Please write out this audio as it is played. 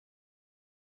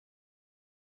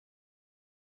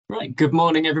Right, good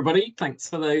morning, everybody. Thanks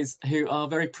for those who are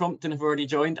very prompt and have already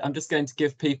joined. I'm just going to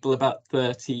give people about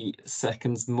 30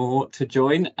 seconds more to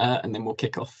join, and then we'll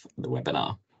kick off the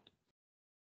webinar.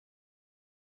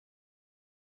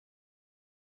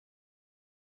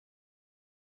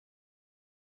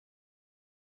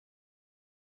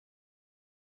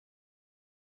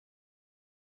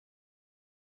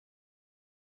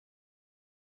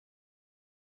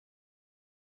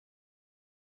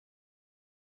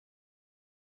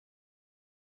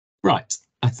 Right,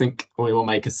 I think we will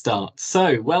make a start.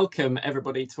 So welcome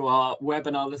everybody to our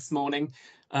webinar this morning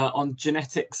on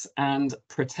genetics and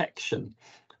protection.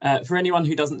 For anyone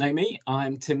who doesn't know me,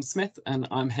 I'm Tim Smith and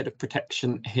I'm Head of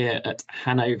Protection here at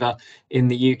Hannover in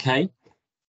the UK.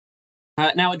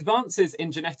 Now, advances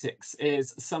in genetics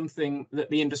is something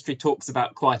that the industry talks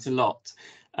about quite a lot,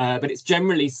 but it's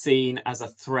generally seen as a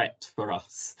threat for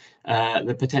us.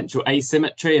 The potential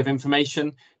asymmetry of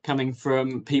information coming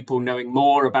from people knowing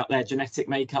more about their genetic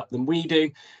makeup than we do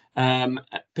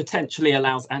potentially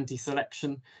allows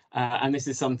anti-selection, and this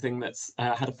is something that's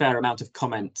had a fair amount of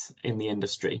comment in the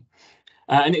industry.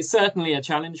 And it's certainly a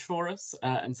challenge for us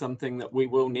and something that we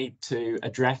will need to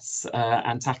address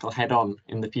and tackle head on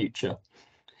in the future.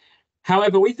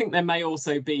 However, we think there may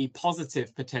also be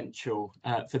positive potential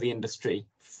for the industry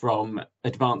from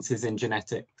advances in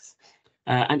genetics.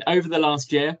 And over the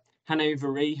last year,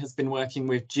 Hannover Re has been working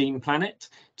with GenePlanet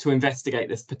to investigate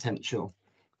this potential,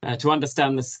 to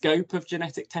understand the scope of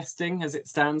genetic testing as it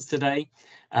stands today,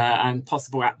 and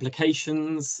possible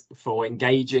applications for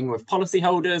engaging with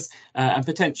policyholders and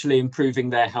potentially improving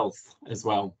their health as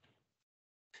well.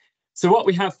 So what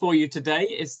we have for you today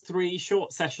is 3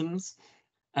 short sessions.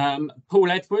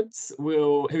 Paul Edwards,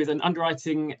 who is an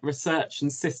underwriting research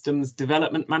and systems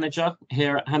development manager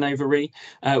here at Hannover Re,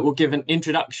 will give an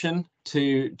introduction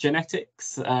to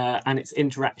genetics and its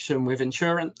interaction with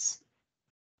insurance.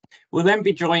 We'll then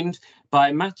be joined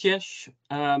by Matiesh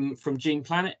from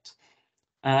GenePlanet.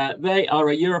 They are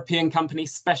a European company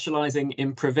specialising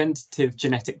in preventative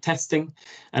genetic testing,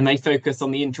 and they focus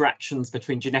on the interactions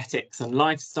between genetics and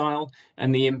lifestyle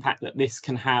and the impact that this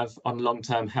can have on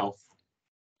long-term health.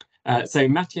 So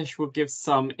Matiesh will give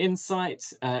some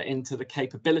insight into the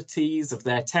capabilities of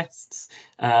their tests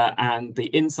and the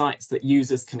insights that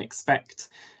users can expect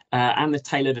and the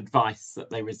tailored advice that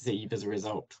they receive as a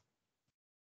result.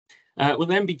 We'll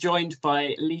then be joined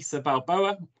by Lisa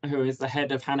Balboa, who is the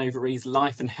head of Hannover Re's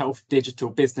Life and Health Digital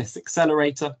Business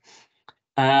Accelerator,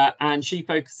 and she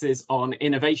focuses on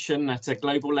innovation at a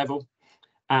global level.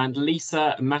 And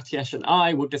Lisa, Matiesh and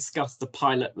I will discuss the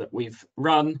pilot that we've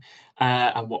run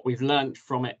and what we've learned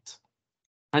from it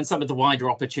and some of the wider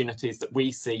opportunities that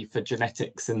we see for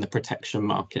genetics in the protection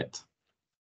market.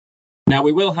 Now,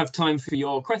 we will have time for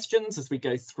your questions as we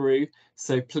go through,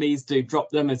 so please do drop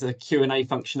them as a Q&A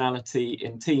functionality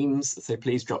in Teams. So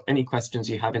please drop any questions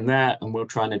you have in there and we'll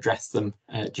try and address them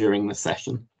during the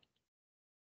session.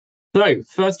 So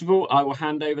first of all, I will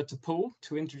hand over to Paul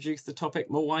to introduce the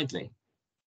topic more widely.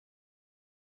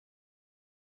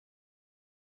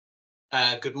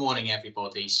 Good morning,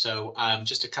 everybody. So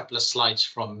just a couple of slides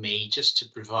from me just to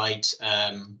provide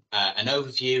an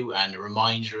overview and a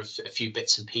reminder of a few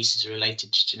bits and pieces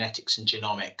related to genetics and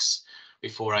genomics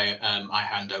before I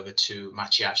hand over to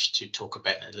Matiesh to talk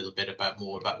a little bit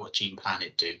more about what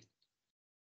GenePlanet do.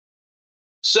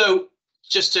 So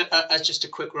just a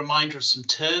quick reminder of some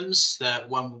terms that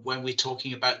when we're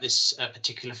talking about this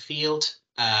particular field.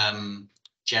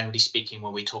 Generally speaking,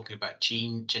 when we're talking about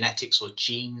genetics or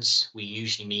genes, we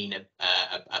usually mean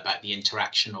about the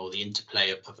interaction or the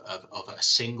interplay of a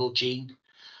single gene.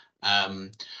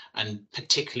 And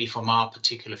particularly from our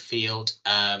particular field,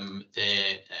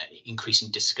 the increasing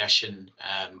discussion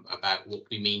about what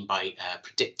we mean by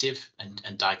predictive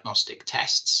and diagnostic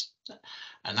tests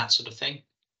and that sort of thing.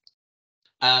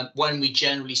 When we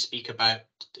generally speak about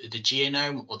the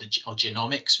genome or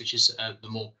genomics, which is the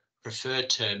more preferred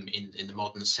term in the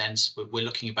modern sense, but we're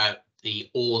looking about the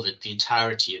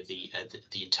entirety of the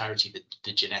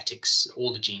genetics,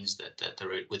 all the genes that are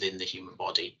within the human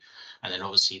body, and then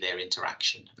obviously their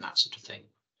interaction and that sort of thing.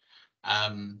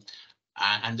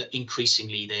 And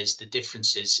increasingly, there's the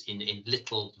differences in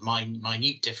little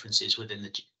minute differences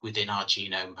within our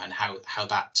genome and how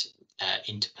that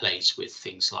interplays with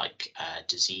things like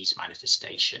disease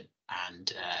manifestation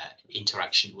and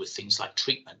interaction with things like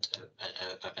treatment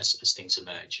as things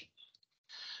emerge.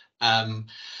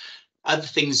 Other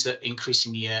things that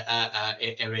increasingly are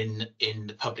in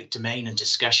the public domain and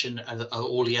discussion are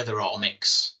all the other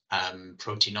omics,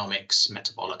 proteomics,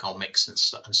 metabolic omics,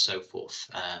 and so forth.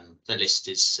 The list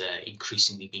is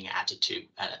increasingly being added to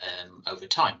over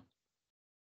time.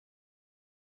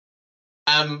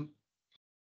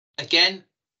 Again,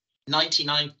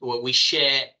 99. Well, we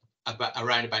share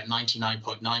around about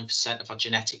 99.9% of our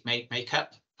genetic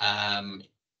makeup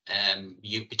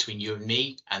between you and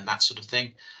me, and that sort of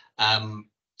thing.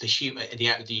 The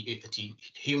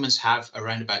humans have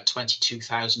around about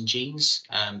 22,000 genes.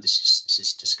 This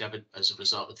is discovered as a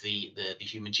result of the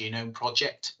Human Genome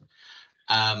Project.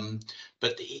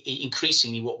 But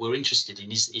increasingly, what we're interested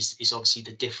in is obviously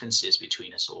the differences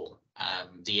between us all,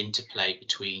 the interplay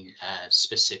between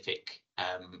specific,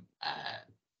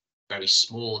 very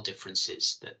small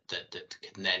differences that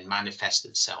can then manifest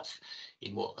itself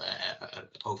in what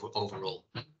overall.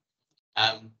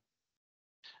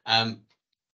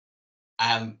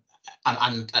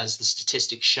 And as the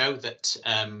statistics show, that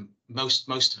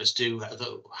most of us do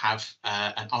have,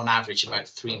 on average, about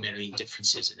 3 million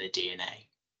differences in their DNA.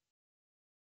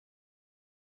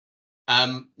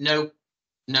 No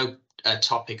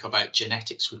topic about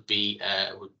genetics would be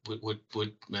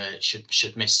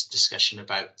should miss discussion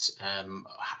about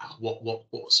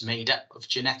what's made up of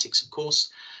genetics, of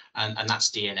course, and that's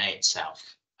DNA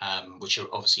itself, which are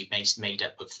obviously made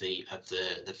up of the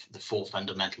four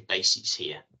fundamental bases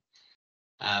here.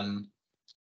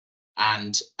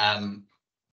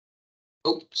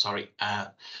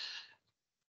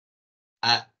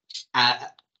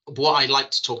 What I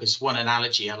like to talk is one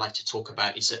analogy I like to talk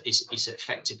about is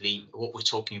effectively what we're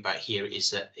talking about here is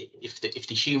that if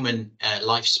the human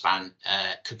lifespan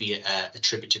could be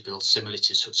attributable similar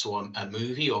to a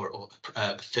movie or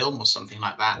a film or something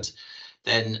like that,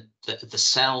 then the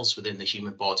cells within the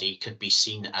human body could be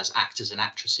seen as actors and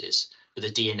actresses, but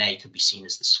the DNA could be seen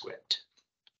as the script.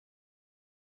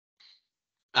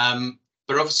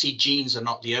 But obviously genes are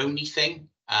not the only thing.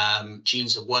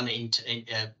 Genes are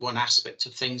one aspect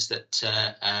of things that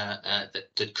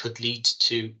could lead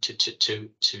to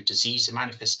disease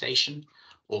manifestation,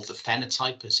 or the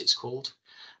phenotype, as it's called.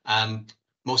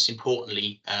 Most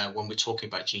importantly, when we're talking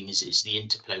about genes, is the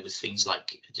interplay with things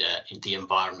like the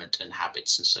environment and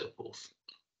habits and so forth.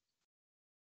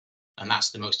 And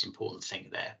that's the most important thing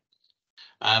there.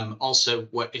 Also,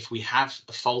 if we have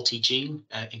a faulty gene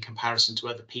in comparison to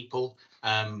other people,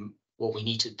 what we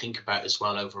need to think about as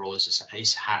well overall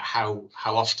is how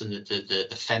often the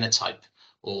phenotype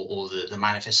or the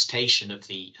manifestation of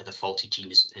the faulty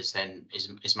gene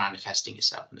is manifesting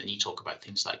itself. And then you talk about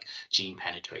things like gene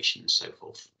penetration and so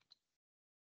forth.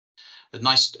 The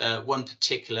nice one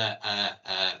particular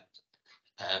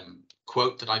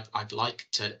quote that I'd like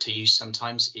to use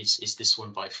sometimes is this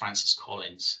one by Francis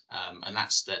Collins, and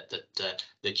that's that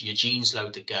your genes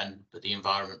load the gun, but the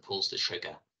environment pulls the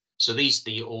trigger. So these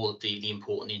are all the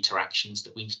important interactions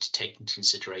that we need to take into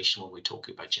consideration when we're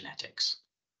talking about genetics.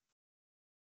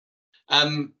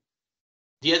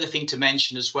 The other thing to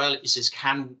mention as well is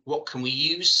what can we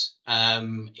use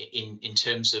in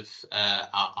terms of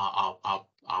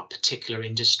our particular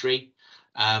industry,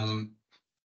 and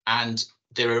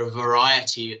there are a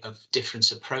variety of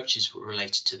different approaches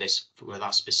related to this with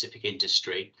our specific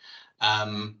industry.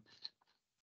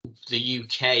 The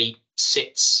UK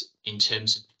sits in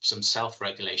terms of some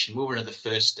self-regulation. We were one of the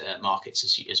first markets,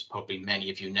 as probably many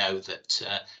of you know,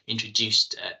 that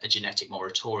introduced a genetic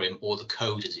moratorium, or the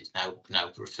code as it's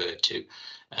now referred to,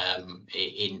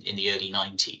 in the early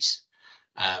 90s,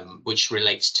 which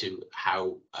relates to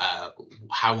how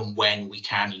and when we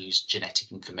can use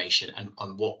genetic information, and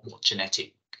on what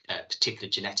particular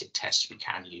genetic tests we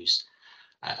can use.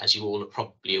 As you all are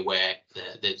probably aware,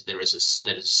 there is a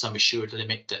sum assured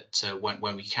limit that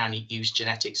when we can use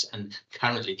genetics, and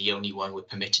currently the only one we're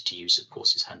permitted to use, of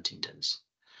course, is Huntington's.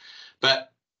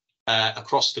 But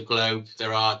across the globe,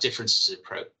 there are differences of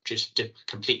approach,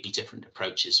 completely different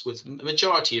approaches, with the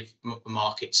majority of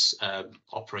markets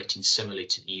operating similarly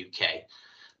to the UK.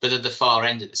 But at the far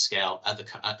end of the scale,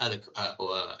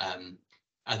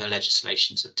 other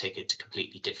legislations have taken a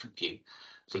completely different view.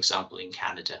 For example, in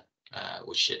Canada,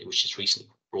 which has recently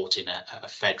brought in a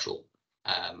federal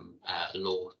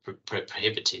law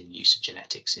prohibiting the use of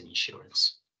genetics in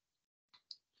insurance.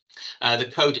 The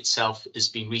code itself has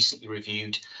been recently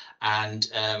reviewed,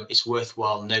 and it's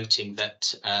worthwhile noting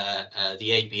that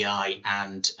the ABI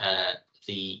and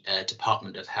the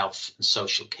Department of Health and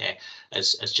Social Care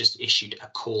has just issued a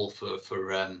call for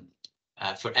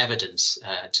evidence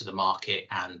to the market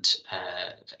and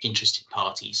interested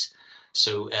parties.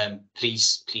 So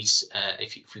please,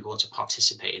 if you want to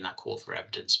participate in that call for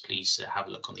evidence, please have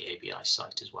a look on the ABI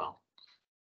site as well.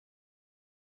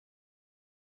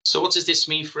 So what does this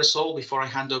mean for us all before I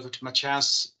hand over to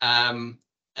Maciej?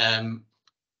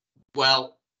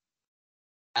 Well,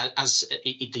 as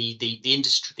the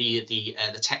industry,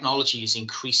 the technology is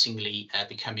increasingly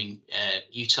becoming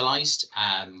utilised,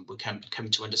 we're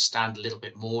coming to understand a little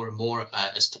bit more and more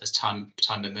as time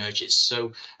emerges.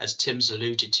 So, as Tim's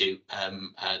alluded to,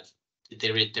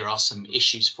 there are some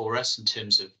issues for us in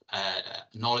terms of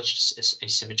knowledge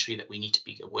asymmetry that we need to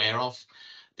be aware of.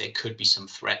 There could be some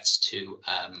threats to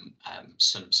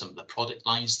some of the product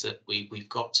lines that we've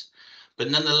got. But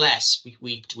nonetheless,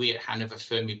 we at Hannover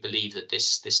firmly believe that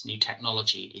this new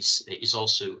technology is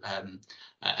also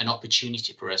an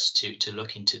opportunity for us to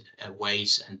look into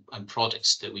ways and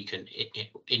products that we can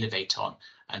innovate on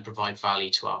and provide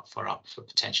value to for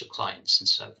potential clients and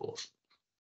so forth.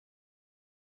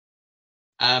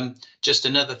 Just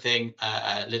another thing,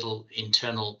 a little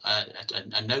internal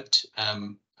a note.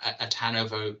 At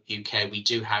Hannover UK, we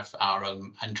do have our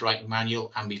own underwriting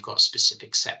manual, and we've got a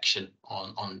specific section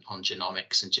on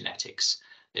genomics and genetics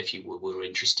if you were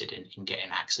interested in getting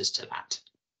access to that.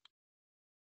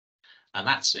 And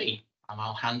that's me, and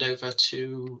I'll hand over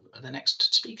to the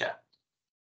next speaker.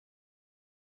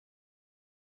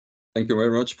 Thank you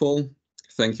very much, Paul.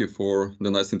 Thank you for the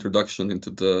nice introduction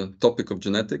into the topic of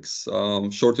genetics.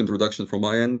 Short introduction from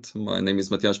my end. My name is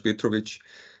Matjaž Petrović,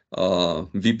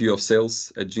 VP of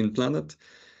Sales at GenePlanet.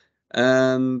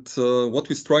 And what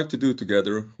we strive to do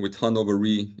together with Hannover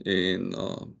Re in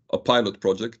a pilot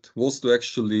project was to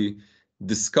actually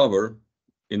discover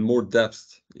in more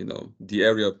depth, the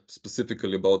area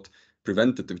specifically about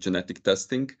preventative genetic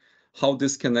testing, how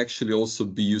this can actually also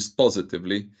be used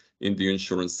positively in the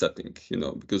insurance setting,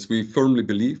 because we firmly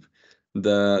believe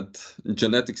that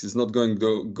genetics is not gonna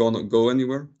go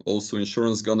anywhere. Also,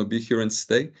 insurance is gonna be here and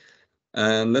stay.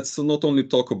 And let's not only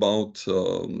talk about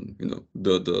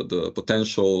the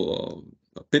potential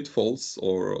pitfalls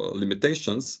or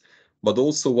limitations, but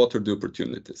also what are the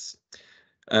opportunities.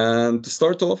 And to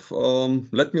start off,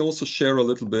 let me also share a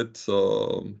little bit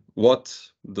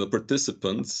what the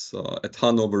participants at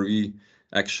Hannover Re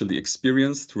actually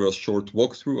experienced through a short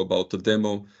walkthrough about the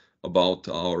demo about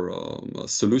our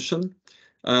solution.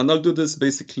 And I'll do this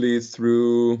basically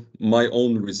through my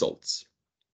own results.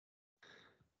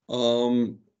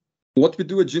 What we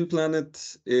do at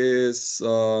GenePlanet is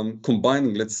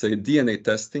combining, let's say, DNA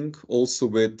testing also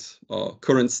with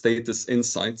current status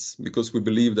insights, because we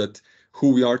believe that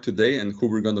who we are today and who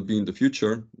we're going to be in the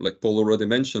future, like Paul already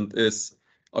mentioned, is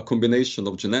a combination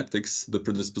of genetics, the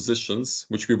predispositions,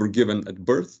 which we were given at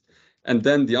birth, and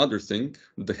then the other thing,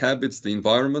 the habits, the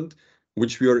environment,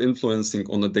 which we are influencing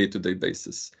on a day-to-day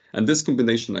basis. And this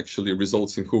combination actually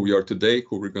results in who we are today,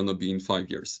 who we're going to be in 5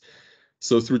 years.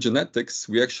 So through genetics,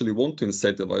 we actually want to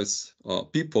incentivize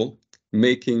people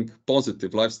making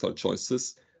positive lifestyle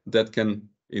choices that can,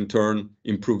 in turn,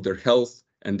 improve their health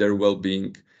and their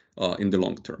well-being in the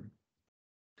long term.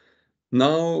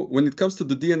 Now, when it comes to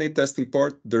the DNA testing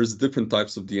part, there's different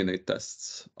types of DNA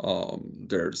tests.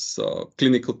 There's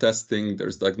clinical testing,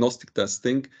 there's diagnostic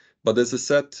testing. But as I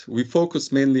said, we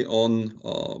focus mainly on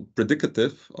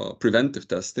preventive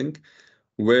testing,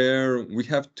 where we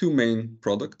have two main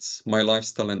products, My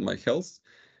Lifestyle and My Health.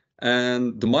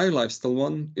 And the My Lifestyle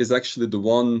one is actually the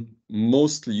one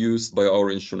mostly used by our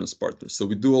insurance partners. So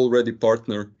we do already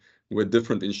partner with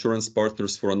different insurance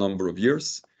partners for a number of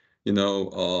years.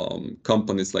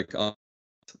 Companies like us,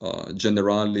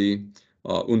 Generali,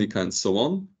 Unica, and so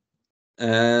on.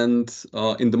 And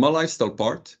in the My Lifestyle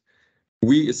part,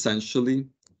 we essentially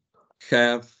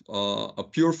have a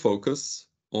pure focus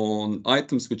on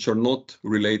items which are not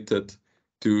related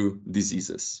to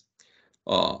diseases.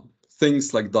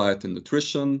 Things like diet and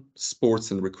nutrition,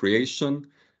 sports and recreation,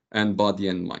 and body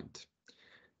and mind.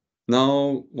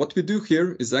 Now, what we do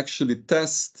here is actually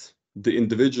test the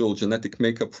individual genetic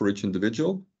makeup for each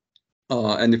individual.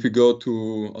 And if we go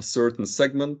to a certain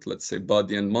segment, let's say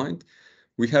body and mind,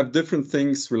 we have different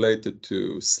things related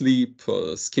to sleep,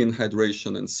 skin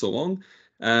hydration, and so on.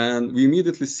 And we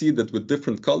immediately see that with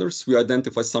different colors, we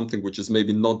identify something which is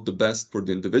maybe not the best for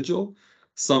the individual,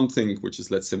 something which is,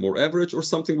 let's say, more average, or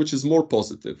something which is more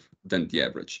positive than the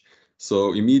average.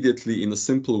 So immediately, in a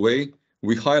simple way,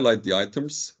 we highlight the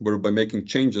items where by making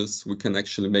changes, we can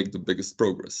actually make the biggest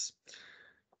progress.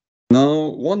 Now,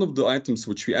 one of the items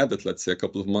which we added, let's say, a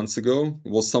couple of months ago,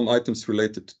 was some items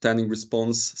related to tanning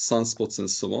response, sunspots, and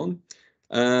so on.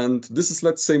 And this is,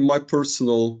 let's say, my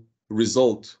personal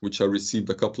result, which I received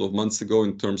a couple of months ago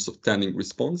in terms of tanning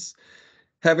response.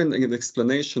 Having an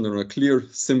explanation or a clear,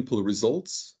 simple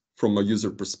results from a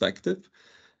user perspective.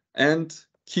 And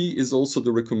key is also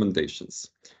the recommendations.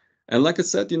 And like I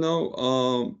said,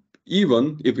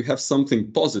 even if we have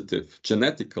something positive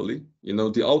genetically,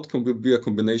 the outcome will be a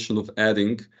combination of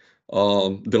adding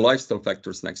the lifestyle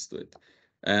factors next to it.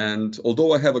 And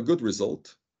although I have a good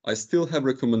result, I still have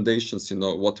recommendations,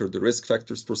 what are the risk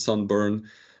factors for sunburn,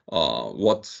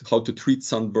 how to treat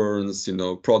sunburns,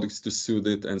 products to soothe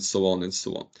it, and so on and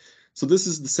so on. So this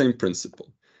is the same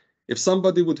principle. If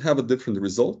somebody would have a different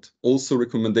result, also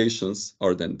recommendations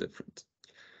are then different.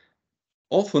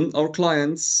 Often our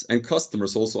clients and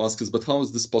customers also ask us, but how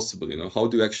is this possible? How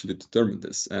do you actually determine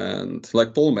this? And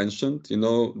like Paul mentioned,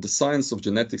 the science of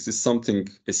genetics is something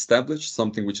established,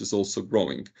 something which is also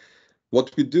growing.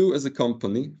 What we do as a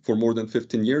company for more than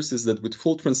 15 years is that with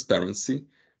full transparency,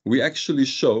 we actually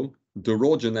show the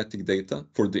raw genetic data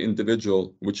for the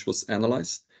individual which was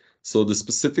analyzed. So the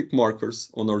specific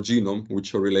markers on our genome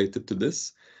which are related to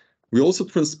this. We also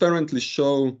transparently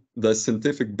show the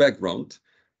scientific background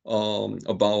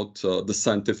about the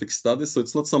scientific studies. So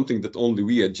it's not something that only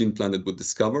we at GenePlanet would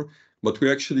discover, but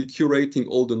we're actually curating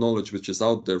all the knowledge which is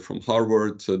out there from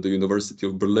Harvard, the University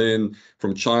of Berlin,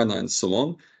 from China, and so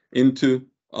on, into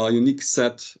a unique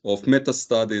set of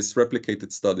meta-studies,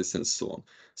 replicated studies, and so on.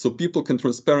 So people can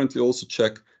transparently also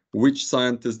check which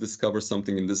scientists discover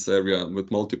something in this area with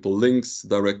multiple links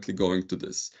directly going to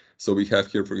this. So we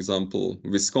have here, for example,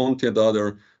 Visconti and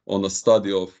other on a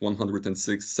study of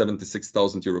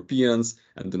 176,000 Europeans,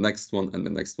 and the next one, and the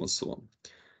next one, so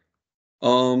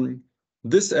on.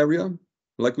 This area,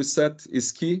 like we said,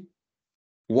 is key.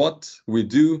 What we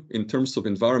do in terms of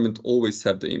environment always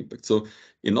have the impact. So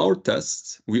in our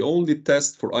tests, we only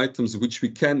test for items which we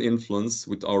can influence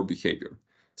with our behavior.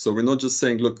 So we're not just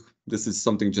saying, look, this is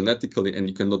something genetically and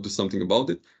you cannot do something about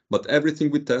it, but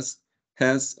everything we test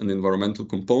has an environmental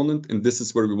component, and this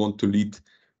is where we want to lead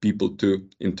people to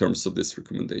in terms of these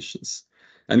recommendations.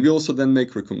 And we also then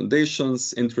make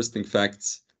recommendations, interesting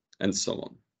facts, and so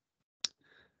on.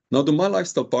 Now, the My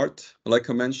Lifestyle part, like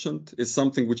I mentioned, is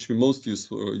something which we most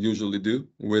usually do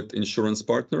with insurance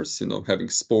partners, having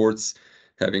sports,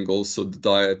 having also the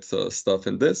diet stuff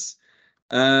and this.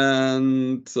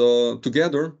 And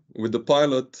together with the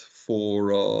pilot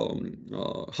for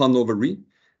Hannover Re,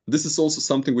 this is also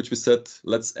something which we said,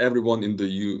 let's everyone in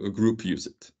the group use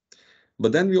it.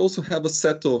 But then we also have a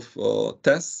set of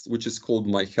tests, which is called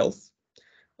My Health,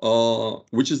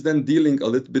 which is then dealing a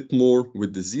little bit more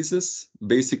with diseases,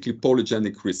 basically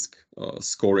polygenic risk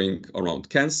scoring around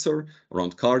cancer,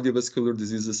 around cardiovascular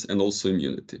diseases, and also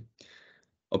immunity.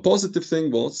 A positive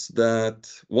thing was that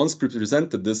once we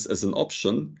presented this as an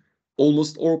option,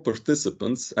 almost all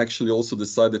participants actually also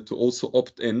decided to also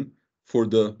opt in for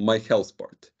the My Health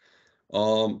part.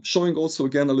 Showing also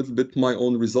again a little bit my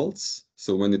own results.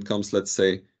 So when it comes, let's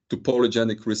say, to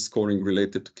polygenic risk scoring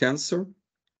related to cancer,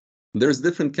 there's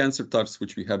different cancer types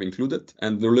which we have included,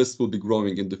 and the list will be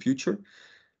growing in the future.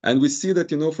 And we see that,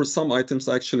 for some items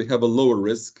I actually have a lower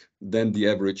risk than the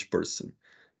average person.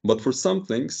 But for some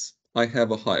things, I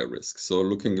have a higher risk. So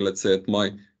looking, let's say, at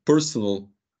my personal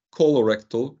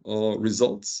colorectal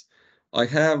results, I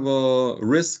have a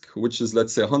risk which is,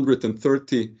 let's say,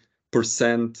 130%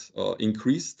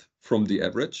 increased from the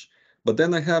average. But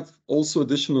then I have also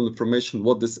additional information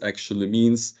what this actually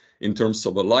means in terms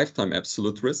of a lifetime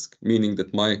absolute risk, meaning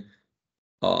that my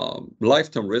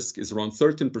lifetime risk is around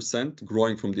 13%,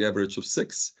 growing from the average of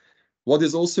 6. What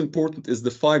is also important is the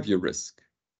 5-year risk.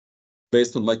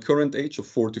 Based on my current age of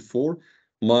 44,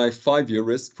 my 5-year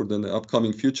risk for the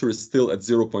upcoming future is still at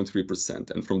 0.3%.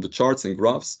 And from the charts and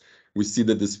graphs, we see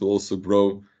that this will also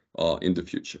grow in the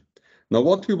future. Now,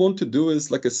 what we want to do is,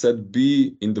 like I said,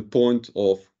 be in the point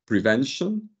of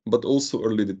prevention, but also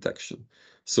early detection.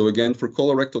 So again, for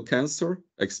colorectal cancer,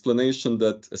 explanation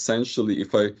that essentially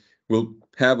if I will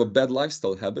have a bad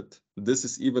lifestyle habit, this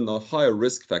is even a higher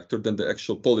risk factor than the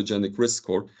actual polygenic risk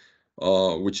score,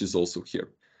 which is also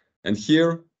here. And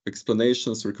here,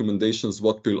 explanations, recommendations,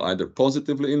 what will either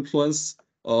positively influence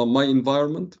my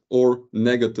environment or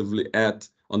negatively add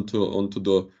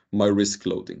onto my risk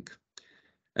loading.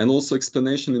 And also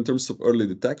explanation in terms of early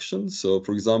detection. So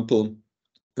for example,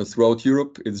 throughout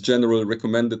Europe, it's generally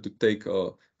recommended to take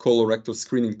a colorectal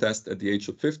screening test at the age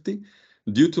of 50.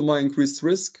 Due to my increased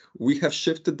risk, we have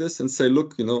shifted this and say,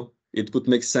 look, it would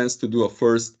make sense to do a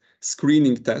first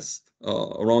screening test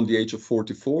around the age of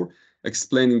 44,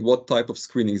 explaining what type of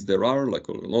screenings there are, like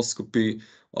colonoscopy,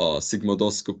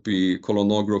 sigmoidoscopy,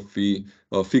 colonography,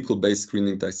 fecal-based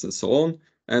screening tests, and so on,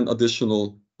 and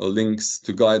additional links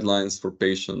to guidelines for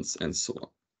patients, and so on.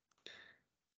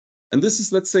 And this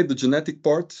is, let's say, the genetic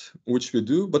part, which we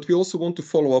do, but we also want to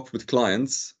follow up with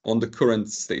clients on the current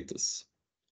status.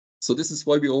 So this is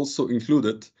why we also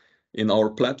included in our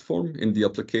platform, in the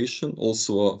application,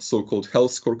 also a so-called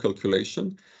health score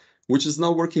calculation, which is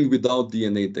now working without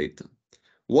DNA data.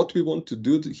 what we want to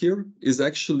do here is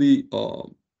actually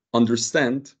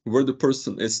understand where the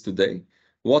person is today,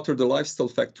 what are the lifestyle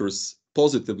factors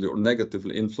positively or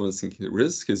negatively influencing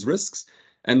his risks,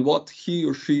 and what he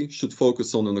or she should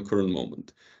focus on in the current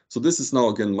moment. So this is now,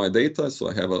 again, my data. So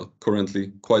I have a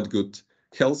currently quite good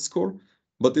health score,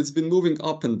 but it's been moving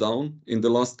up and down in the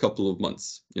last couple of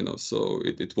months. So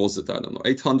it was at, I don't know,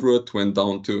 800, went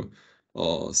down to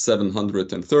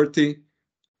 730.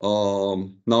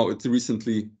 Now it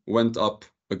recently went up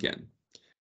again.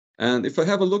 And if I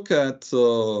have a look at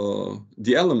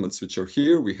the elements which are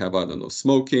here, we have, I don't know,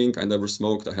 smoking. I never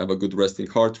smoked. I have a good resting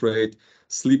heart rate,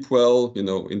 sleep well.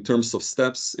 In terms of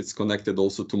steps, it's connected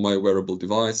also to my wearable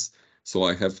device. So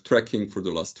I have tracking for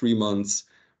the last 3 months,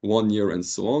 1 year, and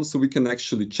so on. So we can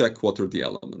actually check what are the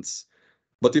elements.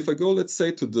 But if I go, let's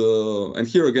say, and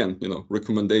here again,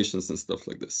 recommendations and stuff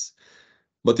like this.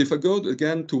 But if I go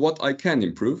again to what I can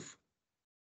improve,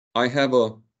 I have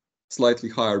a slightly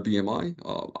higher BMI.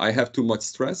 I have too much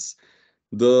stress.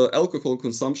 The alcohol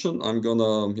consumption, I'm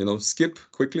gonna, skip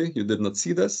quickly. You did not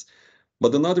see this.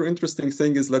 But another interesting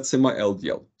thing is, let's say, my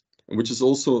LDL, which is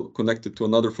also connected to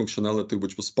another functionality,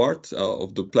 which was part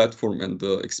of the platform and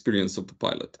the experience of the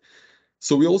pilot.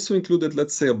 So we also included,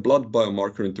 let's say, a blood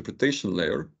biomarker interpretation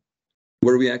layer,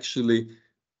 where we actually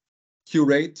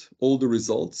curate all the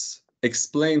results,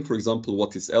 explain, for example,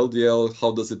 what is LDL,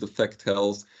 how does it affect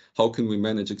health, how can we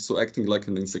manage it, so acting like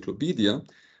an encyclopedia.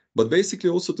 But basically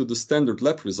also to the standard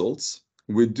lab results,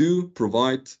 we do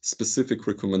provide specific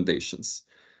recommendations.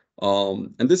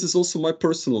 And this is also my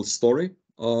personal story.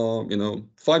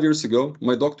 5 years ago,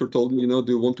 my doctor told me, do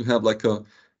you want to have like a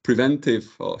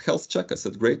preventive health check? I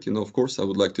said, great, of course, I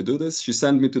would like to do this. She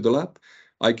sent me to the lab.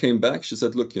 I came back. She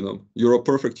said, look, you're a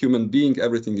perfect human being.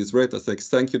 Everything is great. I said,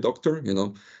 thank you, doctor.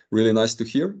 Really nice to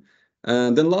hear.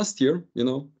 And then last year,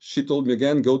 she told me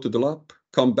again, go to the lab,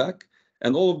 come back.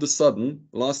 And all of a sudden,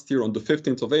 last year on the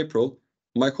 15th of April,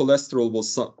 my cholesterol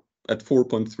was at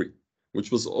 4.3,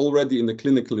 which was already in a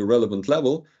clinically relevant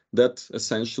level that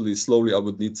essentially slowly I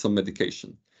would need some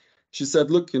medication. She said,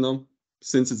 look,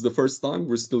 since it's the first time,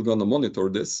 we're still going to monitor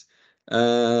this.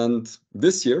 And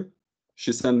this year,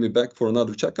 she sent me back for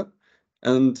another checkup,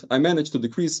 and I managed to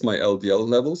decrease my LDL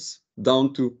levels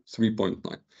down to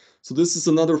 3.9. So this is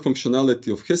another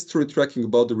functionality of history tracking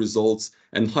about the results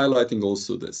and highlighting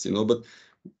also this, but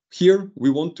here we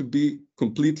want to be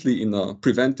completely in a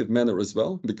preventive manner as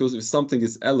well, because if something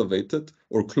is elevated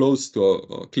or close to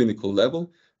a clinical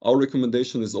level, our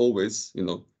recommendation is always,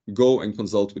 go and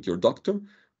consult with your doctor,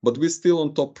 but we still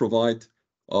on top provide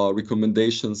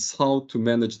recommendations how to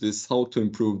manage this, how to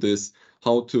improve this,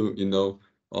 how to,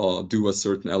 do a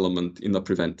certain element in a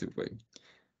preventive way.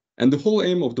 And the whole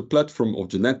aim of the platform of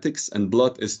genetics and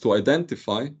blood is to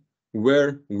identify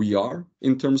where we are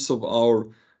in terms of our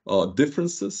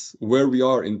differences, where we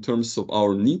are in terms of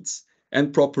our needs,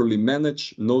 and properly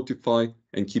manage, notify,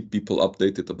 and keep people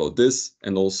updated about this,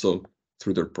 and also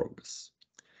through their progress.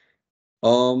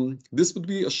 This would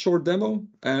be a short demo,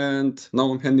 and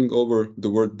now I'm handing over the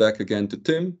word back again to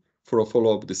Tim for a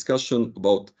follow-up discussion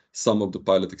about some of the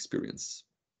pilot experience.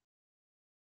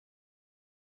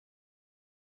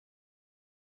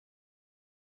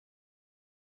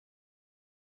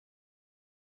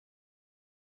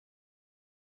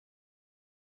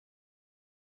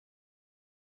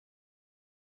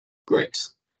 Great,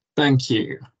 thank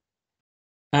you.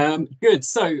 Good,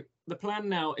 so the plan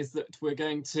now is that we're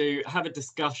going to have a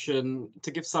discussion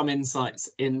to give some insights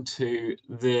into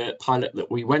the pilot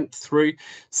that we went through.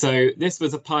 So this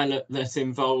was a pilot that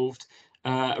involved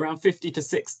around 50 to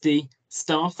 60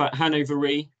 staff at Hannover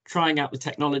Re, trying out the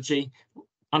technology,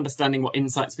 understanding what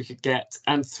insights we could get,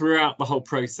 and throughout the whole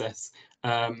process,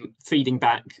 feeding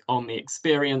back on the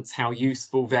experience, how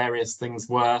useful various things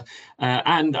were,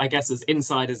 and I guess as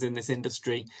insiders in this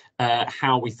industry,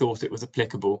 how we thought it was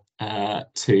applicable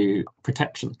to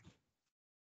protection.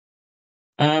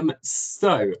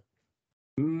 So,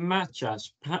 Maciej,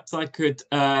 perhaps I could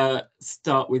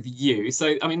start with you.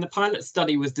 So, I mean, the pilot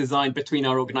study was designed between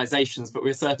our organisations, but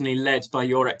we're certainly led by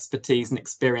your expertise and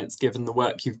experience, given the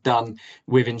work you've done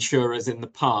with insurers in the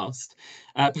past.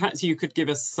 Perhaps you could give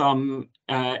us some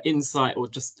insight or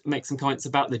just make some comments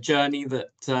about the journey that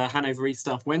Hannover Re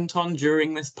staff went on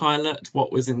during this pilot,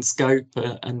 what was in scope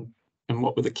and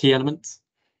what were the key elements?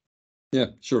 Yeah,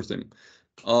 sure thing.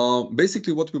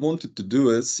 Basically, what we wanted to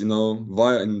do is,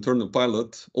 via an internal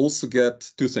pilot, also get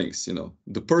two things,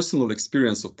 the personal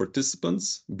experience of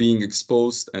participants being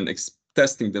exposed and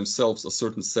testing themselves a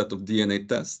certain set of DNA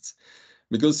tests.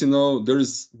 Because, there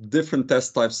is different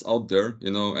test types out there,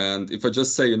 and if I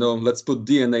just say, let's put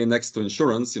DNA next to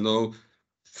insurance,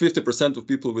 50% of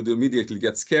people would immediately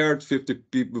get scared,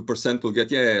 50% will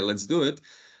get, yeah, let's do it.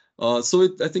 So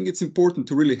I think it's important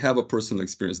to really have a personal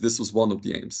experience. This was one of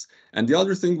the aims. And the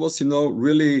other thing was,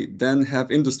 really then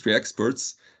have industry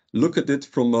experts look at it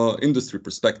from an industry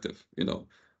perspective.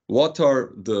 What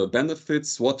are the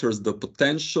benefits? What is the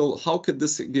potential? How could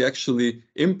this be actually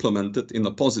implemented in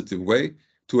a positive way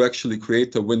to actually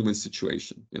create a win-win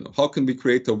situation? How can we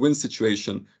create a win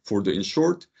situation for the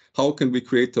insured? How can we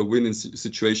create a win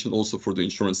situation also for the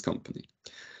insurance company?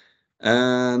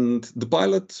 And the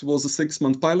pilot was a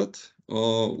 6-month pilot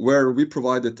where we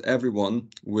provided everyone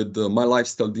with the My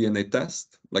Lifestyle DNA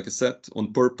test, like I said,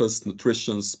 on purpose,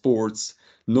 nutrition, sports,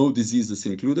 no diseases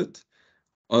included.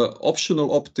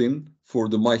 Optional opt-in for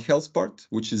the My Health part,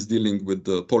 which is dealing with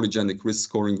the polygenic risk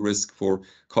scoring risk for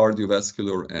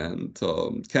cardiovascular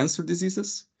and cancer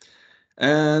diseases.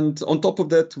 And on top of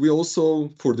that, we also,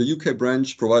 for the UK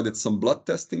branch, provided some blood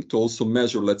testing to also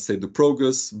measure, let's say, the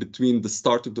progress between the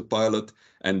start of the pilot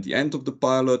and the end of the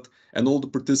pilot. And all the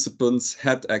participants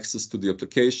had access to the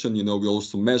application. We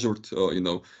also measured,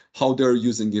 how they're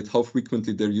using it, how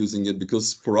frequently they're using it,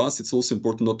 because for us, it's also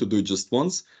important not to do it just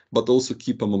once, but also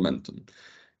keep a momentum.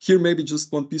 Here, maybe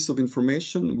just one piece of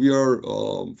information. We are,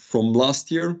 from last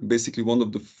year, basically one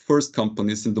of the first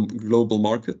companies in the global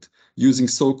market using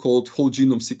so-called whole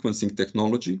genome sequencing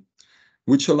technology,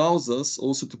 which allows us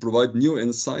also to provide new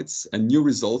insights and new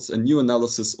results and new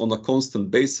analysis on a constant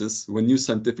basis when new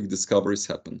scientific discoveries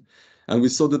happen. And we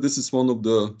saw that this is one of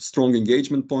the strong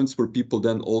engagement points where people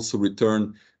then also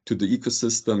return to the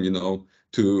ecosystem,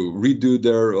 to redo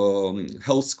their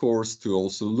health scores, to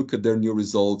also look at their new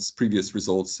results, previous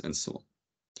results, and so on.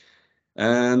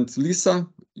 And Lisa,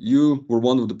 you were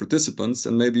one of the participants,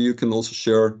 and maybe you can also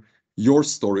share your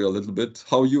story a little bit,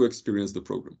 how you experienced the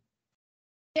program.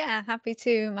 Yeah, happy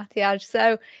to, Matthias.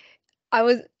 So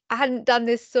I hadn't done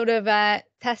this sort of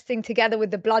testing together with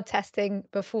the blood testing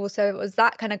before. So it was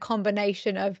that kind of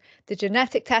combination of the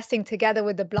genetic testing together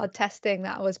with the blood testing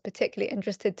that I was particularly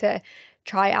interested to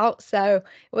try out. So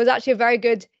it was actually a very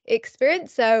good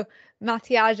experience. So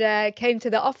Matthias came to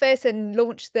the office and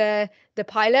launched the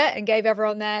pilot and gave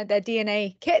everyone their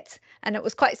DNA kit. And it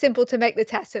was quite simple to make the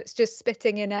test. So it's just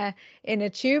spitting in a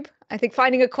tube. I think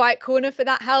finding a quiet corner for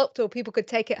that helped, or people could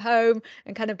take it home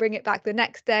and kind of bring it back the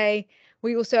next day.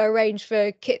 We also arranged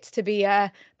for kits to be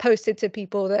posted to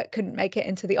people that couldn't make it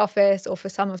into the office, or for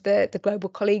some of the global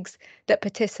colleagues that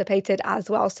participated as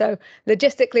well. So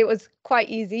logistically, it was quite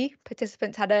easy.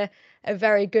 Participants had a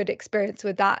very good experience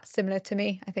with that, similar to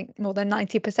me. I think more than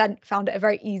 90% found it a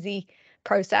very easy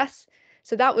process.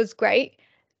 So that was great.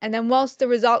 And then whilst the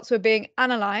results were being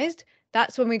analysed,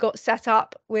 that's when we got set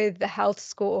up with the health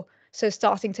score. So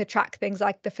starting to track things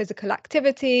like the physical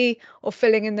activity, or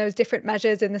filling in those different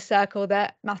measures in the circle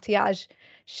that Matthias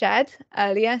shared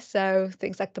earlier. So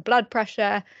things like the blood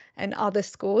pressure and other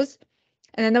scores.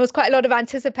 And then there was quite a lot of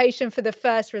anticipation for the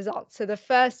first results. So the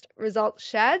first results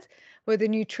shared were the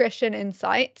nutrition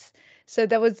insights. So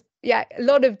there was, a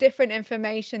lot of different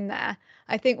information there.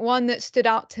 I think one that stood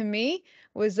out to me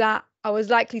was that I was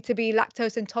likely to be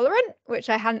lactose intolerant, which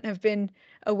I hadn't have been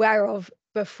aware of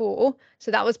before. So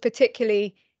that was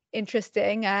particularly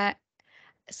interesting.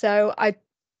 So I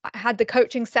had the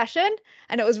coaching session,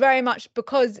 and it was very much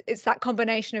because it's that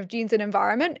combination of genes and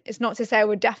environment. It's not to say I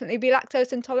would definitely be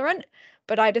lactose intolerant,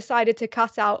 but I decided to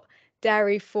cut out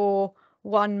dairy for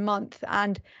 1 month.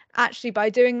 And actually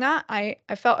by doing that, I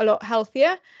felt a lot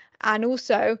healthier. And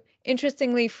also,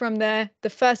 interestingly, from the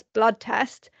first blood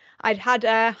test, I'd had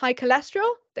a high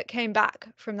cholesterol that came back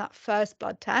from that first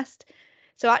blood test.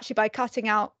 So actually by cutting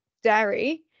out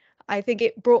dairy, I think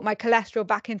it brought my cholesterol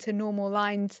back into normal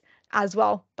lines as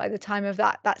well by the time of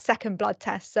that second blood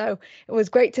test. So it was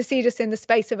great to see, just in the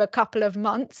space of a couple of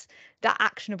months, that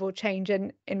actionable change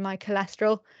in my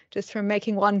cholesterol, just from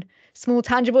making one small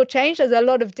tangible change. There's a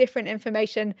lot of different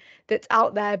information that's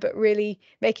out there, but really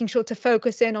making sure to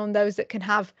focus in on those that can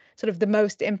have sort of the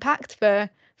most impact for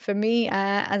me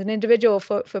as an individual,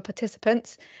 for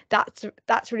participants.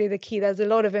 That's really the key. There's a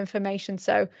lot of information.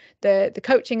 So the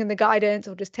coaching and the guidance,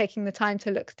 or just taking the time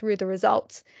to look through the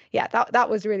results, that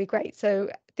was really great. So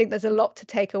I think there's a lot to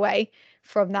take away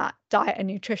from that diet and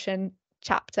nutrition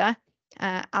chapter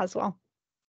as well.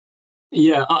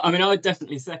 Yeah, I mean, I would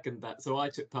definitely second that. So I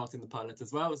took part in the pilot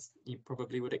as well, as you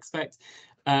probably would expect.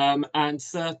 And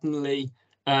certainly,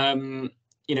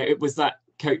 it was that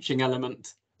coaching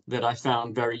element that I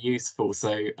found very useful.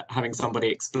 So having somebody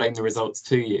explain the results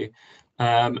to you.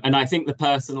 And I think the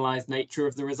personalised nature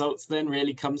of the results then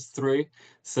really comes through.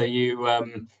 So you,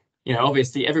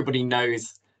 obviously everybody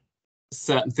knows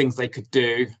certain things they could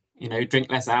do, you know,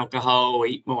 drink less alcohol,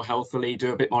 eat more healthily,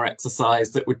 do a bit more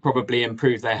exercise, that would probably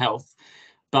improve their health.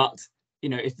 But, you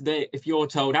know, if you're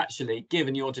told, actually,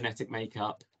 given your genetic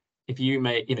makeup, if you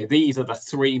make, you know, these are the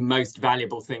 3 most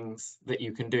valuable things that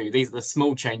you can do. These are the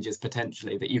small changes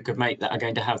potentially that you could make that are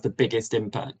going to have the biggest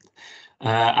impact.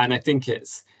 And I think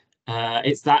it's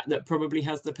that probably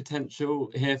has the potential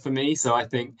here for me. So I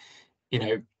think, you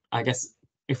know, I guess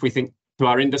if we think to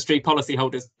our industry,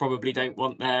 policyholders probably don't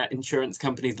want their insurance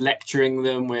companies lecturing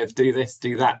them with do this,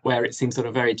 do that, where it seems sort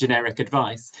of very generic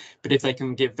advice. But if they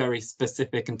can give very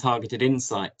specific and targeted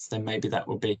insights, then maybe that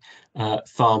will be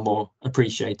far more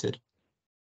appreciated.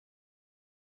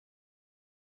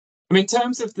 I mean, in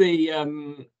terms of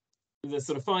the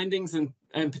sort of findings and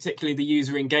particularly the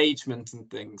user engagement and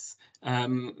things,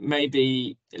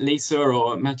 maybe Lisa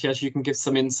or Matthias, you can give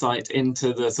some insight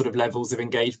into the sort of levels of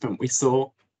engagement we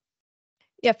saw.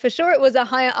 Yeah, for sure, it was a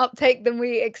higher uptake than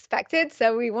we expected.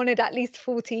 So we wanted at least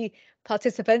 40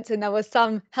 participants, and there was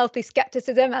some healthy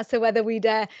skepticism as to whether we'd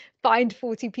find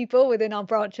 40 people within our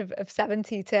branch of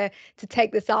 70 to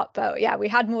take this up. But yeah, we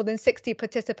had more than 60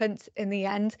 participants in the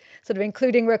end, sort of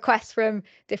including requests from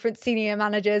different senior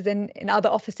managers in other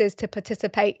offices to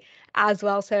participate as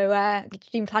well. So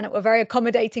GenePlanet were very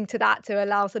accommodating to that, to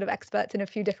allow sort of experts in a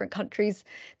few different countries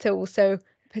to also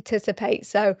participate.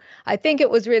 So I think it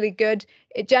was really good.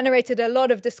 It generated a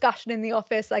lot of discussion in the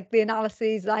office, like the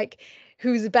analyses, like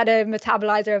who's a better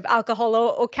metabolizer of alcohol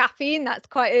or caffeine. That's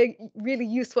quite a really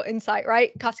useful insight,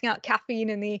 right? Cutting out caffeine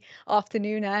in the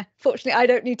afternoon. Fortunately, I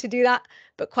don't need to do that,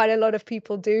 but quite a lot of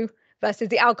people do, versus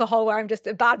the alcohol, where I'm just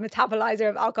a bad metabolizer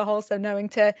of alcohol. So knowing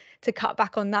to cut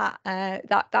back on that,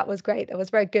 that was great. There was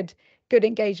very good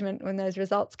engagement when those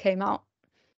results came out.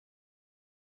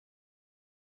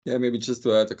 Yeah, maybe just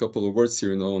to add a couple of words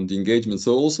here, you know, on the engagement.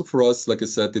 So also for us, like I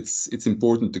said, it's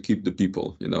important to keep the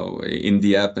people, you know, in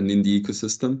the app and in the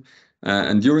ecosystem.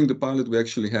 And during the pilot, we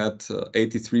actually had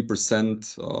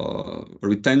 83%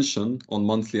 retention on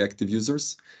monthly active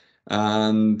users.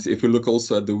 And if we look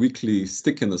also at the weekly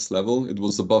stickiness level, it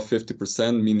was above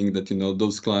 50%, meaning that, you know,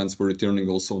 those clients were returning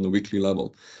also on a weekly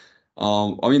level.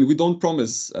 I mean, we don't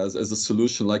promise as a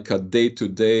solution like a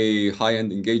day-to-day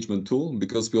high-end engagement tool,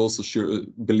 because we also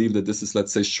believe that this is,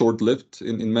 let's say, short-lived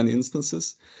in many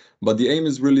instances. But the aim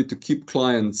is really to keep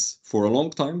clients for a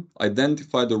long time,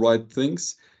 identify the right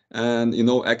things, and, you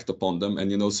know, act upon them,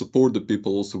 and, you know, support the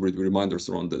people also with reminders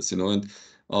around this, you know. And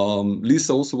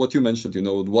Lisa, also what you mentioned, you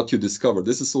know, what you discovered,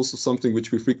 this is also something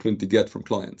which we frequently get from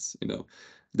clients, you know.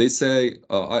 They say,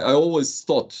 I always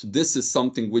thought this is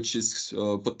something which is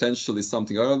potentially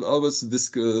something. I always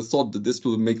thought that this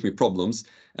will make me problems.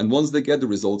 And once they get the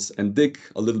results and dig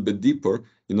a little bit deeper,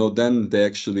 you know, then they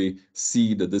actually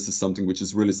see that this is something which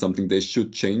is really something they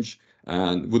should change.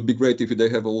 And it would be great if they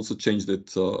have also changed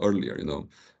it earlier, you know.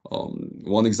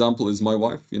 One example is my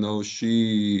wife, you know,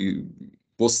 she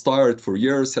was tired for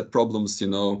years, had problems, you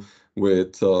know,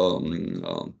 with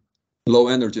low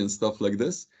energy and stuff like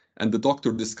this. And the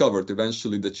doctor discovered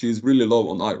eventually that she's really low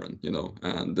on iron, you know,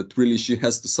 and that really she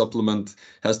has to supplement,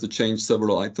 has to change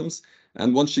several items.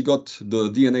 And once she got the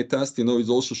DNA test, you know, it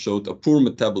also showed a poor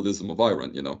metabolism of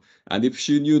iron, you know. And if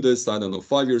she knew this, I don't know,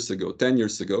 5 years ago, 10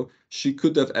 years ago, she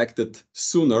could have acted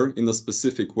sooner in a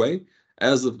specific way,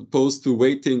 as opposed to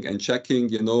waiting and checking,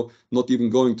 you know, not even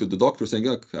going to the doctor saying,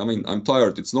 look, I mean, I'm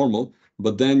tired, it's normal.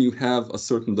 But then you have a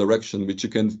certain direction which you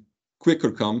can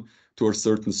quicker come to a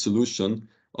certain solution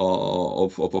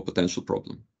of a potential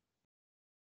problem.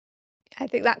 I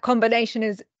think that combination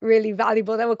is really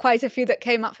valuable. There were quite a few that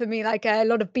came up for me, like a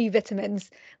lot of B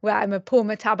vitamins, where I'm a poor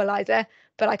metabolizer,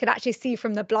 but I could actually see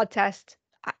from the blood test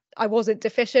I wasn't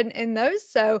deficient in those.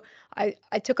 So I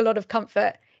took a lot of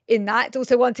comfort in that. It's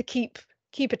also one to keep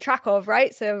a track of,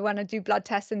 right? So when I do blood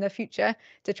tests in the future,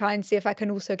 to try and see if I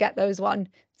can also get those ones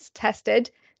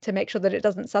tested, to make sure that it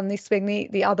doesn't suddenly swing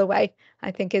the other way,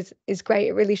 I think is great.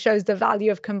 It really shows the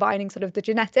value of combining sort of the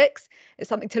genetics. It's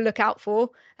something to look out for.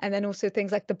 And then also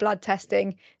things like the blood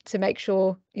testing to make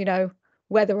sure, you know,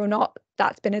 whether or not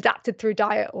that's been adapted through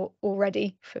diet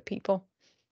already for people.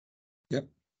 Yep.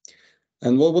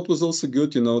 And what was also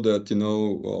good, you know, that, you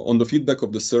know, on the feedback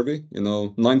of the survey, you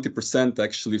know, 90%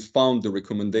 actually found the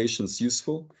recommendations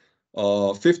useful.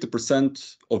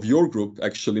 50% of your group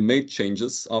actually made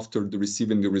changes after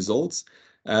receiving the results.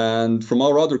 And from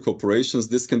our other corporations,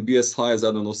 this can be as high as,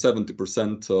 I don't know,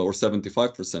 70% or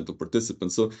 75% of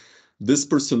participants. So this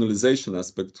personalization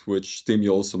aspect, which Tim,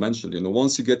 you also mentioned, you know,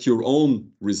 once you get your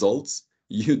own results,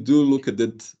 you do look at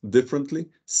it differently,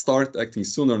 start acting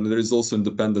sooner. And there is also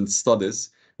independent studies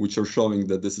which are showing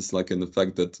that this is like an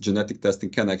effect that genetic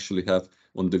testing can actually have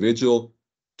on the individual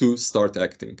to start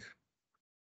acting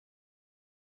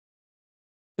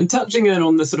And touching then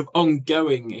on the sort of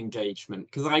ongoing engagement,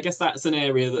 because I guess that's an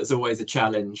area that's always a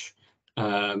challenge.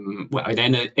 Well, in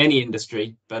any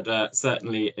industry, but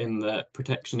certainly in the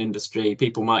protection industry,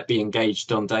 people might be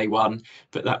engaged on day one,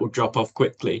 but that will drop off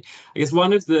quickly. I guess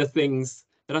one of the things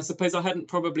that I suppose I hadn't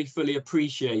probably fully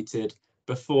appreciated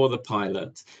before the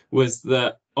pilot was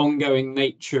the ongoing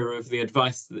nature of the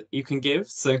advice that you can give.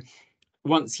 So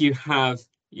once you have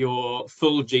your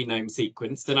full genome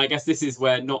sequenced, and I guess this is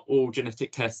where not all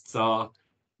genetic tests are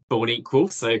born equal.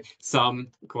 So some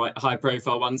quite high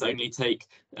profile ones only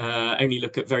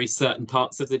look at very certain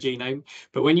parts of the genome.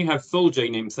 But when you have full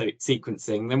genome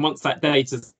sequencing, then once that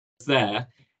data's there,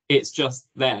 it's just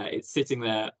there. It's sitting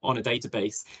there on a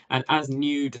database. And as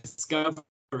new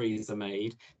discoveries are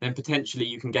made, then potentially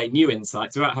you can gain new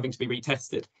insights without having to be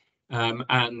retested.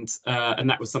 And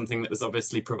that was something that was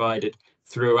obviously provided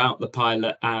throughout the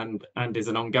pilot and is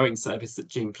an ongoing service that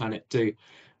GenePlanet do.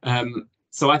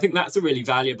 So I think that's a really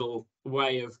valuable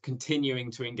way of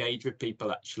continuing to engage with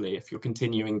people, actually, if you're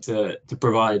continuing to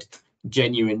provide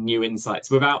genuine new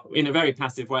insights in a very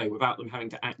passive way, without them having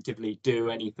to actively do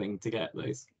anything to get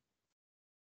those.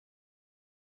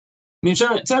 In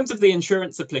terms of the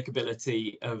insurance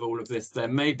applicability of all of this,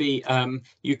 then maybe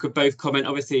you could both comment.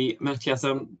 Obviously, Matthias,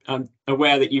 I'm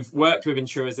aware that you've worked with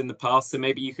insurers in the past, so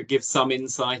maybe you could give some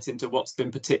insight into what's been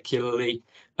particularly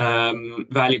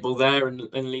valuable there.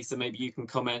 And Lisa, maybe you can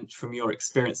comment from your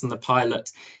experience in the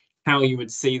pilot, how you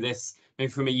would see this,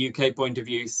 maybe from a UK point of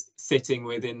view, sitting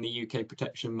within the UK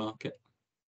protection market.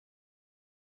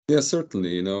 Yeah,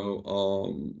 certainly.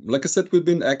 Like I said, we've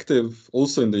been active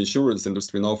also in the insurance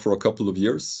industry now for a couple of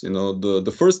years.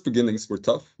 The first beginnings were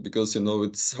tough because,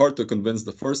 it's hard to convince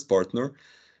the first partner.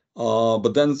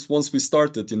 But then once we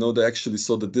started, they actually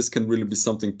saw that this can really be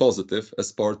something positive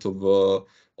as part of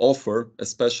offer,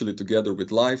 especially together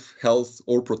with life, health,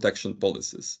 or protection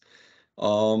policies.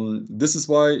 This is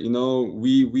why,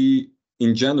 we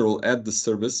in general add the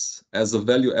service as a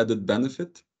value-added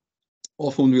benefit.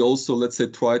 Often we also, let's say,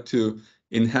 try to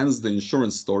enhance the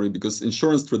insurance story, because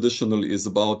insurance traditionally is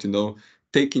about,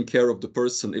 taking care of the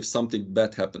person if something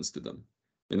bad happens to them.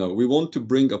 We want to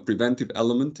bring a preventive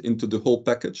element into the whole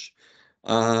package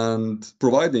and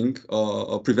providing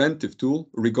a preventive tool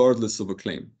regardless of a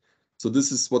claim. So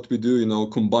this is what we do,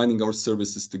 combining our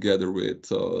services together with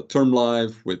term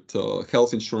life, with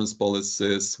health insurance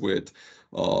policies, with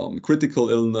critical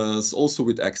illness, also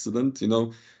with accident,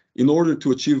 in order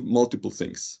to achieve multiple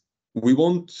things. We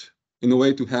want, in a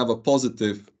way, to have a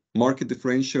positive market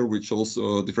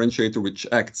differentiator, which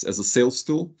acts as a sales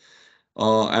tool.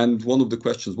 And one of the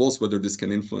questions was whether this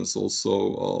can influence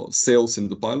also sales in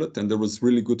the pilot, and there was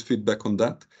really good feedback on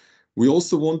that. We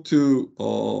also want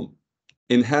to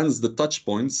enhance the touch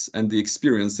points and the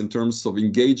experience in terms of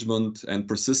engagement and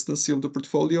persistency of the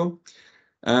portfolio.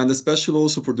 And especially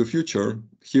also for the future,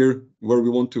 here where we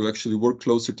want to actually work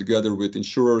closer together with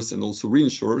insurers and also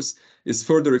reinsurers, is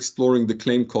further exploring the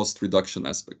claim cost reduction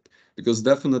aspect. Because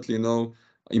definitely,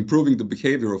 improving the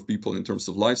behavior of people in terms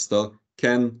of lifestyle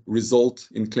can result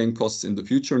in claim costs in the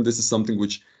future. And this is something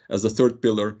which, as a third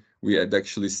pillar, we had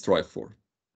actually strive for.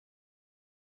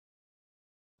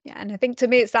 Yeah, and I think to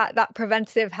me, it's that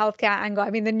preventative healthcare angle. I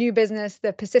mean, the new business,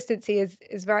 the persistency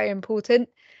is very important.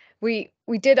 We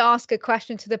did ask a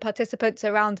question to the participants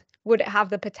around, would it have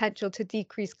the potential to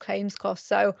decrease claims costs?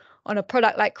 So on a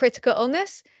product like critical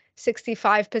illness,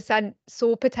 65%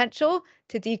 saw potential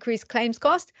to decrease claims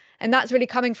cost. And that's really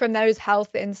coming from those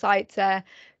health insights,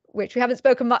 which we haven't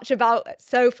spoken much about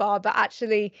so far, but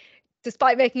actually,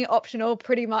 despite making it optional,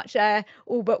 pretty much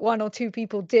all but one or two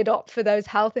people did opt for those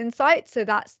health insights. So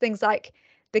that's things like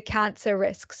the cancer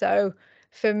risk. So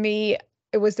for me,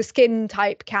 it was the skin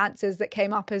type cancers that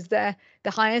came up as the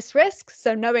highest risk.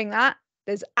 So knowing that,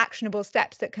 there's actionable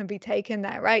steps that can be taken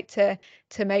there, right?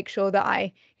 To make sure that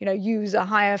I, use a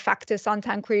higher factor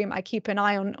suntan cream. I keep an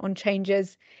eye on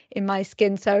changes in my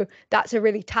skin. So that's a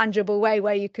really tangible way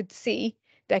where you could see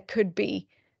there could be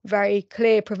very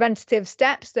clear preventative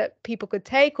steps that people could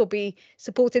take or be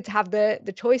supported to have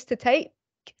the choice to take,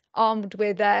 armed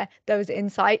with those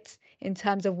insights in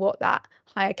terms of what that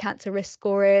higher cancer risk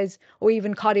score is, or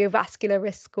even cardiovascular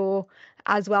risk score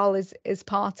as well is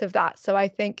part of that. So I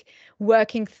think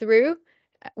working through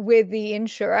with the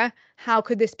insurer, how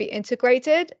could this be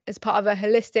integrated as part of a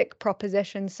holistic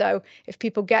proposition? So if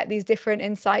people get these different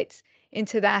insights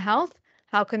into their health,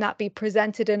 how can that be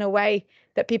presented in a way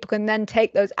that people can then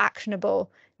take those actionable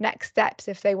next steps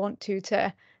if they want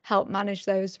to help manage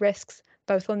those risks,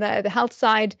 both on the health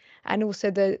side and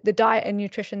also the diet and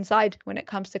nutrition side when it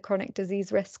comes to chronic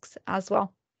disease risks as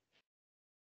well.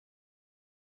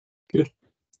 Good.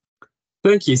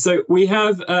 Thank you. So we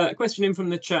have a question in from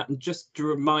the chat, and just to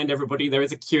remind everybody, there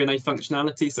is a Q&A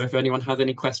functionality. So if anyone has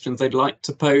any questions they'd like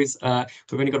to pose,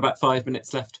 we've only got about 5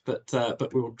 minutes left, but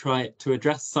we will try to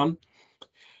address some.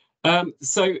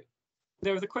 So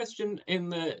there was a question in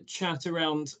the chat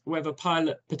around whether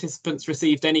pilot participants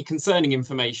received any concerning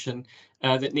information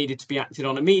that needed to be acted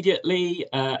on immediately,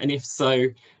 and if so,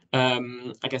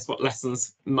 I guess what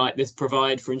lessons might this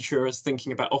provide for insurers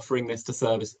thinking about offering this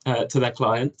to their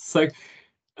clients? So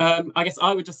I guess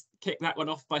I would just kick that one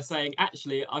off by saying,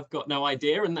 actually, I've got no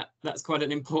idea, and that's quite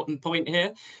an important point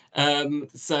here.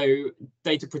 So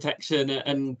data protection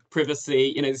and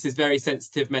privacy, this is very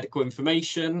sensitive medical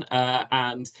information,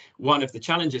 and one of the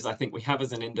challenges I think we have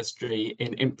as an industry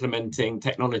in implementing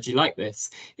technology like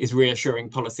this is reassuring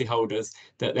policyholders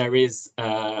that there is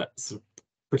sort of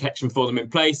protection for them in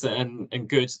place and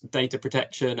good data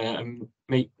protection, and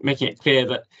making it clear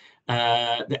that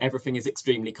that everything is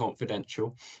extremely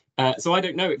confidential. So I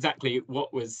don't know exactly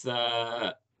what was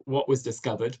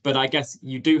discovered, but I guess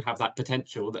you do have that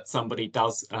potential that somebody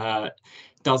does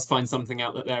find something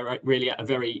out that they're really at a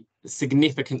very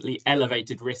significantly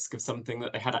elevated risk of something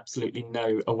that they had absolutely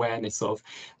no awareness of.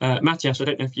 Matthias, I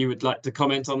don't know if you would like to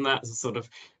comment on that as a sort of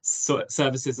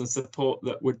services and support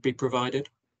that would be provided.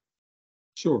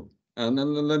 Sure. And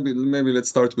then maybe let's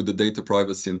start with the data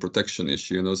privacy and protection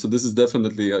issue. So this is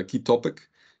definitely a key topic,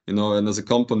 and as a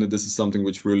company, this is something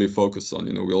which we really focus on.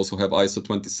 We also have ISO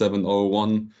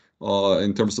 27001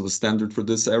 in terms of a standard for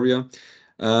this area.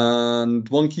 And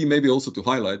one key maybe also to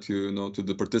highlight, to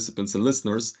the participants and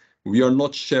listeners, we are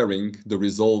not sharing the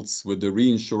results with the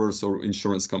reinsurers or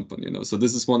insurance company. So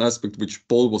this is one aspect which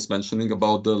Paul was mentioning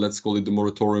about the, let's call it the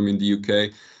moratorium in the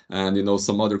UK and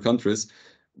some other countries.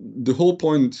 The whole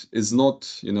point is not,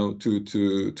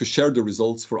 to share the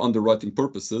results for underwriting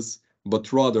purposes,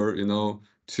 but rather,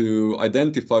 to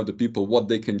identify the people, what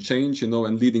they can change,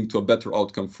 and leading to a better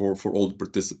outcome for all the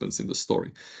participants in the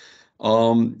story.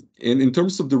 In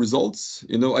terms of the results,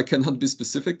 I cannot be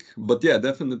specific, but yeah,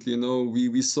 definitely,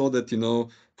 we saw that,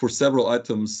 for several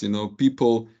items,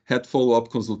 people had follow-up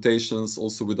consultations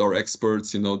also with our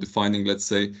experts, defining, let's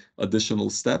say, additional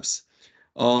steps.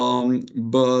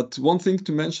 But one thing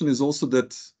to mention is also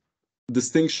that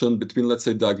distinction between, let's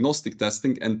say, diagnostic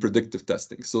testing and predictive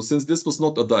testing. So since this was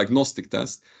not a diagnostic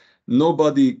test,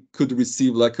 nobody could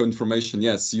receive like information,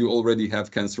 yes, you already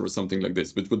have cancer or something like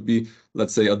this, which would be,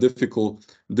 let's say, a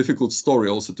difficult story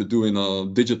also to do in a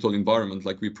digital environment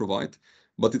like we provide.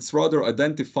 But it's rather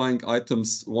identifying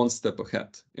items one step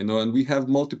ahead, and we have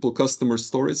multiple customer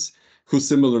stories who,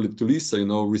 similarly to Lisa,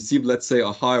 received, let's say,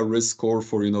 a higher risk score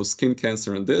for, skin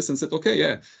cancer and this, and said, okay,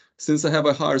 yeah, since I have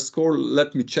a higher score,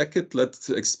 let me check it, let's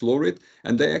explore it.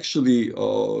 And they actually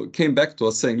came back to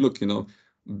us saying, look,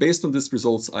 based on these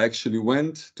results, I actually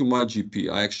went to my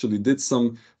GP, I actually did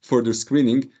some further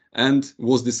screening and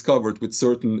was discovered with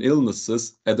certain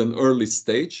illnesses at an early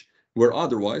stage, where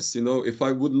otherwise, if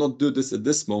I would not do this at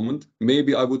this moment,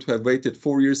 maybe I would have waited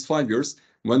 4 years, 5 years,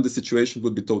 when the situation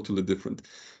would be totally different.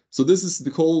 So this is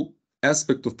the whole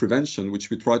aspect of prevention, which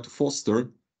we try to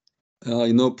foster,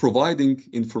 providing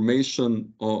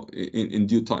information in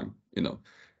due time.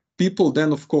 People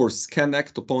then, of course, can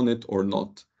act upon it or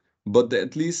not, but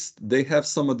at least they have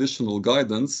some additional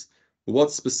guidance,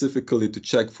 what specifically to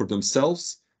check for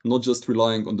themselves, not just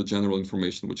relying on the general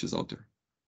information which is out there.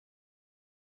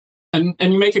 And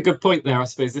you make a good point there. I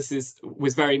suppose this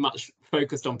was very much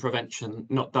focused on prevention,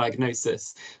 not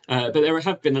diagnosis. But there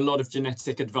have been a lot of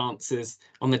genetic advances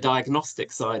on the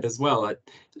diagnostic side as well.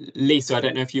 Lisa, I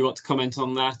don't know if you want to comment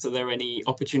on that. Are there any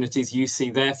opportunities you see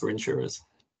there for insurers?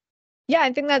 Yeah,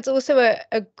 I think that's also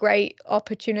a great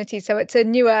opportunity. So it's a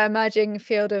newer emerging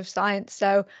field of science.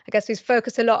 So I guess we've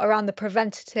focused a lot around the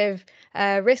preventative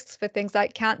risks for things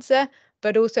like cancer,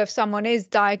 but also if someone is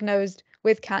diagnosed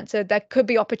with cancer, there could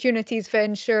be opportunities for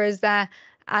insurers there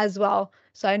as well.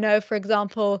 So I know, for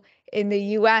example, in the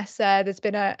US, there's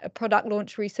been a product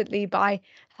launch recently by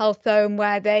HealthHome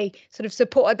where they sort of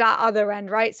supported that other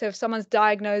end, right? So if someone's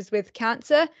diagnosed with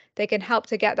cancer, they can help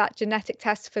to get that genetic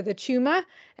test for the tumor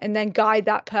and then guide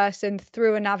that person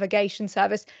through a navigation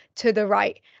service to the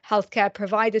right healthcare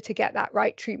provider to get that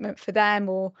right treatment for them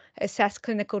or assess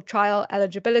clinical trial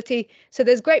eligibility. So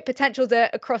there's great potential there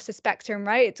across the spectrum,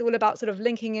 right? It's all about sort of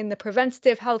linking in the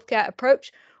preventative healthcare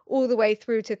approach all the way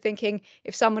through to thinking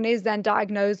if someone is then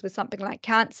diagnosed with something like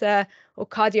cancer or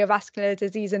cardiovascular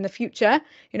disease in the future,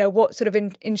 what sort of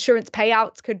insurance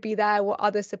payouts could be there, what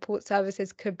other support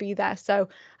services could be there. So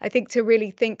I think to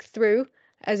really think through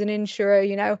as an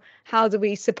insurer, how do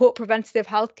we support preventative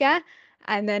healthcare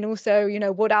And then also, you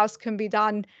know, what else can be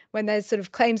done when there's sort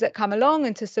of claims that come along,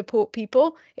 and to support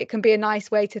people. It can be a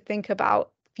nice way to think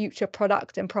about future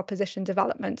product and proposition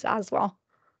development as well.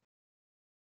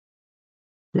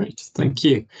 Great, thank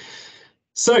you.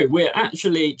 So we're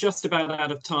actually just about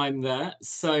out of time there,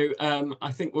 so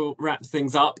I think we'll wrap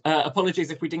things up.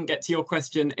 Apologies if we didn't get to your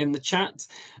question in the chat,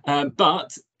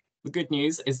 but the good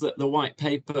news is that the white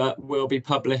paper will be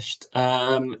published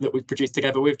that we've produced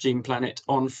together with GenePlanet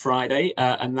on Friday,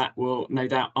 and that will no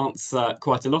doubt answer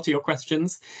quite a lot of your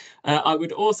questions. I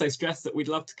would also stress that we'd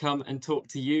love to come and talk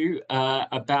to you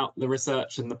about the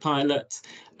research and the pilot.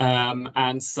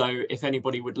 And so if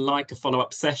anybody would like a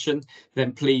follow-up session,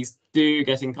 then please do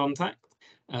get in contact.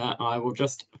 I will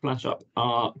just flash up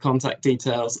our contact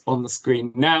details on the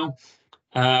screen now.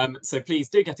 So please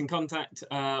do get in contact,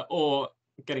 or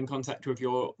get in contact with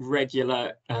your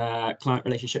regular client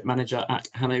relationship manager at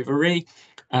Hannover Re,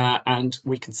 and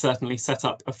we can certainly set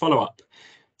up a follow-up.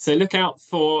 So look out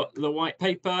for the white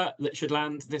paper that should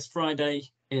land this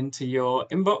Friday into your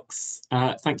inbox.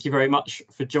 Thank you very much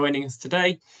for joining us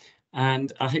today,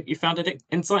 and I hope you found it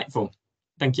insightful.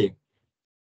 Thank you.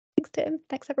 Thanks, Tim.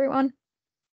 Thanks, everyone.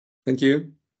 Thank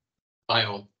you. Bye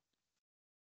all.